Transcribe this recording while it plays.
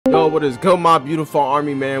what is good, my beautiful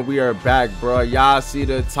army, man? We are back, bro. Y'all see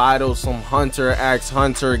the title, some Hunter x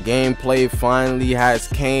Hunter gameplay finally has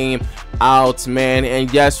came out, man.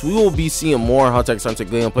 And yes, we will be seeing more Hunter x Hunter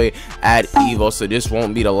gameplay at Evo, so this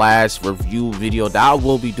won't be the last review video that I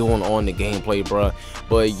will be doing on the gameplay, bro.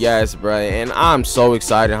 But yes, bro, and I'm so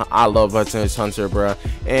excited. I love Hunter x Hunter, bro,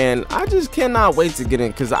 and I just cannot wait to get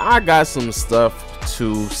in because I got some stuff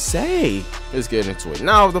to say. Let's get into it.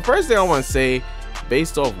 Now, the first thing I want to say,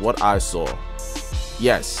 based off what I saw,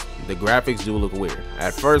 yes, the graphics do look weird.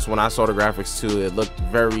 At first, when I saw the graphics too, it looked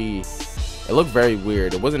very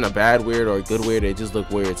weird. It wasn't a bad weird or a good weird, it just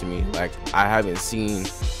looked weird to me. Like, I haven't seen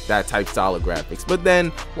that type style of graphics. But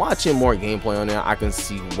then watching more gameplay on there, I can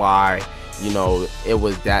see why, you know, it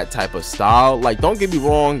was that type of style. Like, don't get me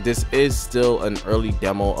wrong, this is still an early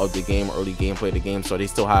demo of the game, early gameplay of the game, so they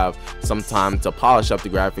still have some time to polish up the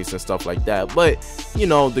graphics and stuff like that. But you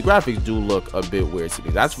know, the graphics do look a bit weird to me.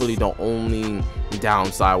 That's really the only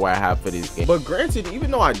downside where I have for this game. But granted, even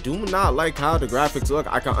though I do not like how the graphics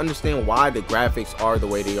look, I can understand why the graphics are the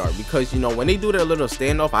way they are, because you know, when they do their little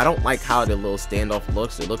standoff, I don't like how the little standoff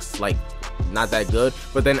looks. It looks like not that good.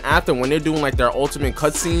 But then after, when they're doing like their ultimate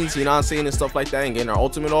cutscenes, you know what I'm saying, and stuff like that, and getting their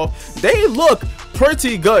ultimate off, they look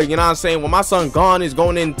pretty good, you know what I'm saying. When my son Gon is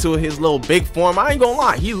going into his little big form, I ain't gonna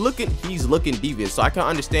lie, he's looking devious. So I can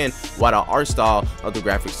understand why the art style of the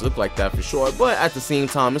graphics look like that for sure. But at the same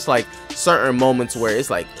time, it's like certain moments where it's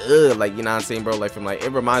like, ugh, like, you know what I'm saying, bro, like from like,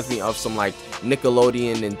 it reminds me of some like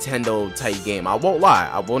Nickelodeon Nintendo type game. I won't lie,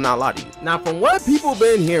 I will not lie to you. Now, from what people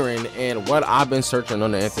been hearing and what I've been searching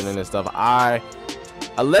on the internet and stuff,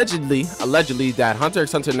 allegedly that Hunter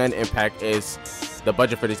x Hunter Net Impact is, the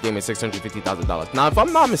budget for this game is $650,000. Now, if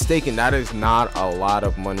I'm not mistaken, that is not a lot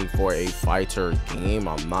of money for a fighter game.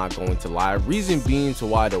 I'm not going to lie. Reason being to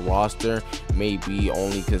why the roster may be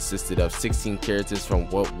only consisted of 16 characters from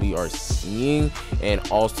what we are seeing, and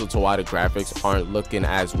also to why the graphics aren't looking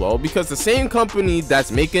as well, because the same company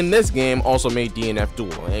that's making this game also made DNF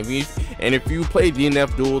Duel. And if you play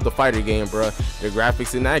DNF Duel, the fighter game, bro, the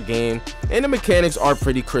graphics in that game and the mechanics are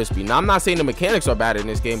pretty crispy. Now, I'm not saying the mechanics are bad in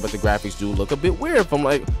this game, but the graphics do look a bit weird from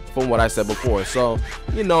what I said before. So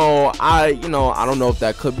you know, I don't know if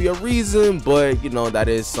that could be a reason, but you know, that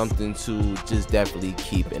is something to just definitely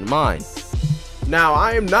keep in mind. Now,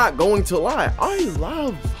 I am not going to lie, I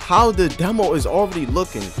love how the demo is already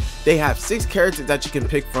looking. They have 6 characters that you can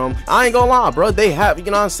pick from. I ain't gonna lie, bro, they have, you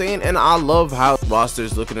know what I'm saying, and I love how the roster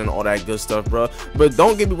is looking and all that good stuff, bro. But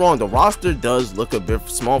don't get me wrong, the roster does look a bit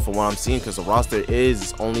small for what I'm seeing, because the roster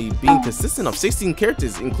is only being consistent of 16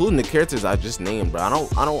 characters, including the characters I just named, bro.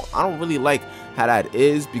 I don't really like how that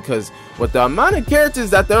is, because with the amount of characters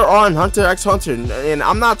that there are in Hunter x Hunter, and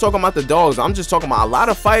I'm not talking about the dogs, I'm just talking about a lot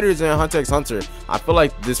of fighters in Hunter x Hunter, I feel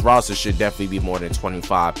like this roster should definitely be more than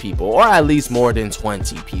 25 people, or at least more than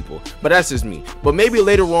 20 people. But that's just me. But maybe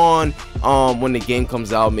later on, when the game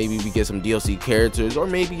comes out, maybe we get some DLC characters, or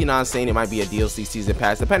maybe, you know what I'm saying, it might be a DLC season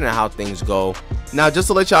pass, depending on how things go. Now, just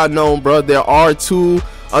to let y'all know, bro, there are 2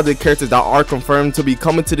 other characters that are confirmed to be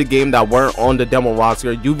coming to the game that weren't on the demo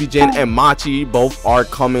roster. Yuvijin and Machi both are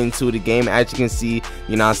coming to the game, as you can see,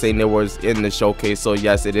 you know what I'm saying, there was in the showcase. So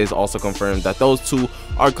yes, it is also confirmed that those 2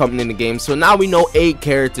 are coming in the game. So now we know 8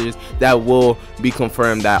 characters that will be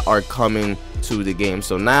confirmed that are coming to the game.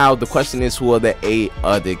 So now the question is, who are the 8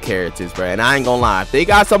 other characters, bro? And I ain't gonna lie, if they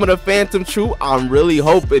got some of the Phantom Troop, I'm really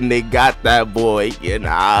hoping they got that boy, you know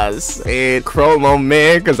what I'm saying, Chrollo,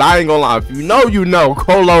 man, because I ain't gonna lie, if you know,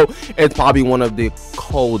 Chrollo is probably one of the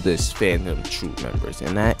coldest Phantom Troop members,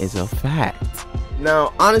 and that is a fact.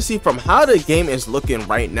 Now, honestly, from how the game is looking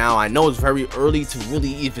right now, I know it's very early to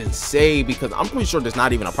really even say, because I'm pretty sure there's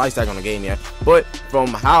not even a price tag on the game yet, but from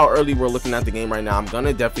how early we're looking at the game right now, I'm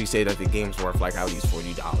gonna definitely say that the game's worth like at least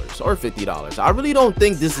 $40 or $50. I really don't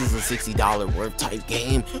think this is a $60 worth type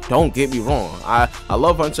game. Don't get me wrong, I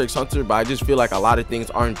love Hunter x Hunter, but I just feel like a lot of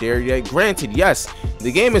things aren't there yet. Granted, yes,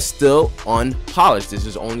 the game is still unpolished. This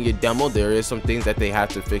is only a demo. There is some things that they have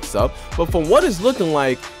to fix up, but from what it's looking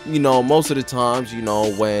like, you know, most of the times, you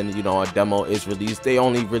know, when, you know, a demo is released, they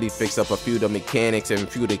only really fix up a few of the mechanics and a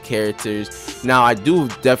few of the characters. Now, I do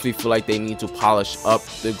definitely feel like they need to polish up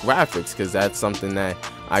the graphics, because that's something that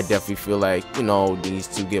I definitely feel like, you know, needs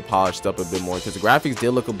to get polished up a bit more, because the graphics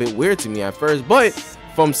did look a bit weird to me at first. But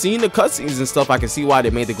from seeing the cutscenes and stuff, I can see why they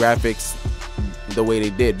made the graphics the way they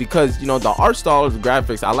did, because you know, the art style of the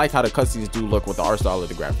graphics, I like how the cutscenes do look with the art style of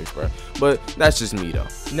the graphics, bro. But that's just me though.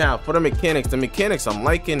 Now for the mechanics, I'm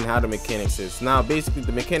liking how the mechanics is. Now basically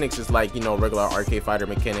the mechanics is like, you know, regular arcade fighter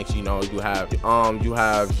mechanics. You know, you have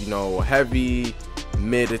you know, heavy,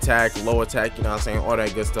 mid attack, low attack, you know what I'm saying, all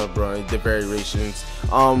that good stuff, bro. The variations.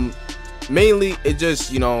 Mainly it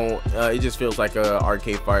just, you know, it just feels like a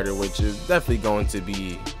arcade fighter, which is definitely going to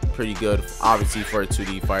be pretty good, obviously, for a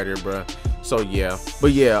 2D fighter, bro. So yeah,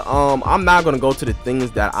 but yeah, I'm not gonna go to the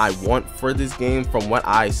things that I want for this game from what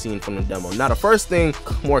I seen from the demo. Now the first thing,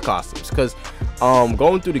 more costumes, because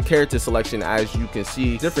going through the character selection, as you can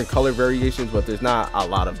see, different color variations, but there's not a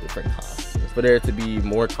lot of different costumes. For there to be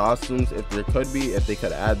more costumes, if there could be, if they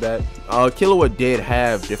could add that. Killua did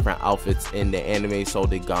have different outfits in the anime, so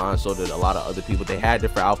did Gon, so did a lot of other people. They had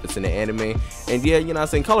different outfits in the anime, and yeah, you know what I'm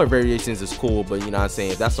saying, color variations is cool, but you know what I'm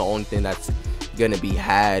saying, if that's the only thing that's gonna be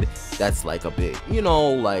had, that's like a bit, you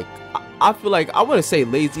know, like I feel like, I wouldn't say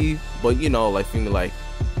lazy, but you know, like feeling like,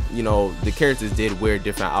 you know, the characters did wear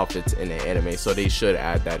different outfits in the anime, so they should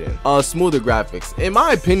add that in. Smoother graphics, in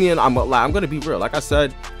my opinion. I'm gonna be real, like I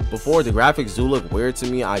said before, the graphics do look weird to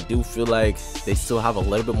me. I do feel like they still have a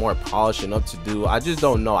little bit more polishing up to do. I just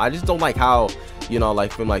don't know, I just don't like how, you know,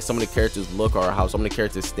 like from like some of the characters look, or how some of the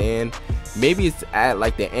characters stand. Maybe it's at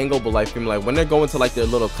like the angle, but like from like when they're going to like their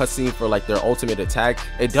little cutscene for like their ultimate attack,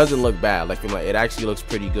 it doesn't look bad. Like from like, it actually looks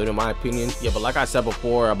pretty good in my opinion. Yeah, but like I said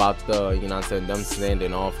before about the, you know what I'm saying, them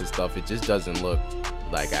standing off and stuff, it just doesn't look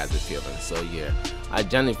like as appealing. So yeah, I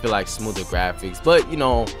generally feel like smoother graphics, but you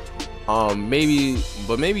know, maybe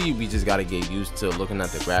we just gotta get used to looking at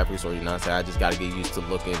the graphics, or you know what I'm saying, I just gotta get used to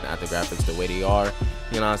looking at the graphics the way they are,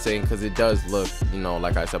 you know what I'm saying, because it does look, you know,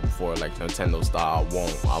 like I said before, like Nintendo style.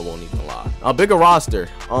 I won't even lie. A bigger roster.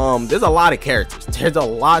 There's a lot of characters. There's a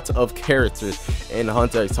lot of characters in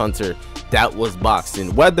Hunter x Hunter that was boxed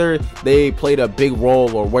in. Whether they played a big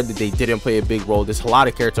role or whether they didn't play a big role, there's a lot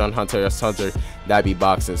of characters on Hunter x Hunter that be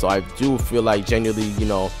boxing. So I do feel like genuinely, you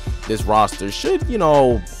know, this roster should, you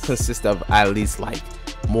know, consist of at least like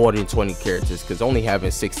more than 20 characters, because only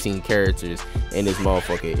having 16 characters in this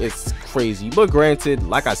motherfucker, it's crazy. But granted,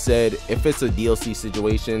 like I said, if it's a DLC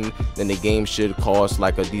situation, then the game should cost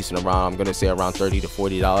like a decent around, I'm gonna say around $30 to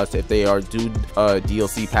 $40 if they are due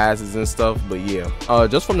DLC passes and stuff. But yeah,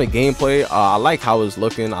 just from the gameplay, I like how it's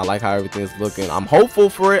looking, I like how everything's looking. I'm hopeful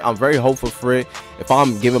for it, I'm very hopeful for it. If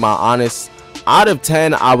I'm giving my honest, out of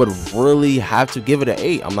 10, I would really have to give it an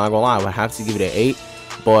 8. I'm not gonna lie, I would have to give it an 8.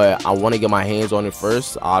 But I want to get my hands on it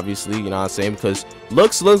first, obviously, you know what I'm saying, because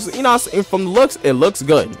looks, you know, from the looks, it looks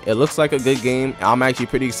good. It looks like a good game. I'm actually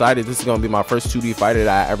pretty excited. This is going to be my first 2D fighter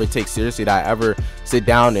that I ever take seriously, that I ever sit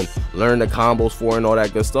down and learn the combos for and all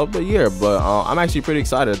that good stuff. But yeah, I'm actually pretty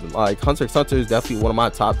excited. Like, Hunter x Hunter is definitely one of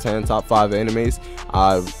my top 10, top 5 animes.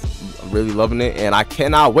 I'm really loving it, and I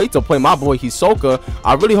cannot wait to play my boy Hisoka.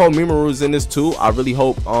 I really hope Mimaru's in this too. I really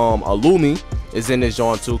hope Illumi is in this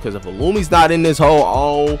joint too, because if Illumi's not in this hole,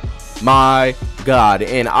 oh my god.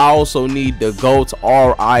 And I also need the GOAT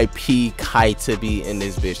RIP Kai to be in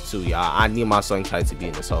this bitch too, y'all. I need my son Kai to be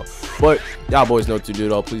in this hole. But y'all boys know what to do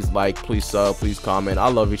though. Please like, please sub, please comment. I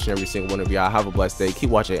love each and every single one of y'all. Have a blessed day.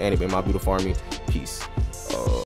 Keep watching anime, my beautiful army. Peace.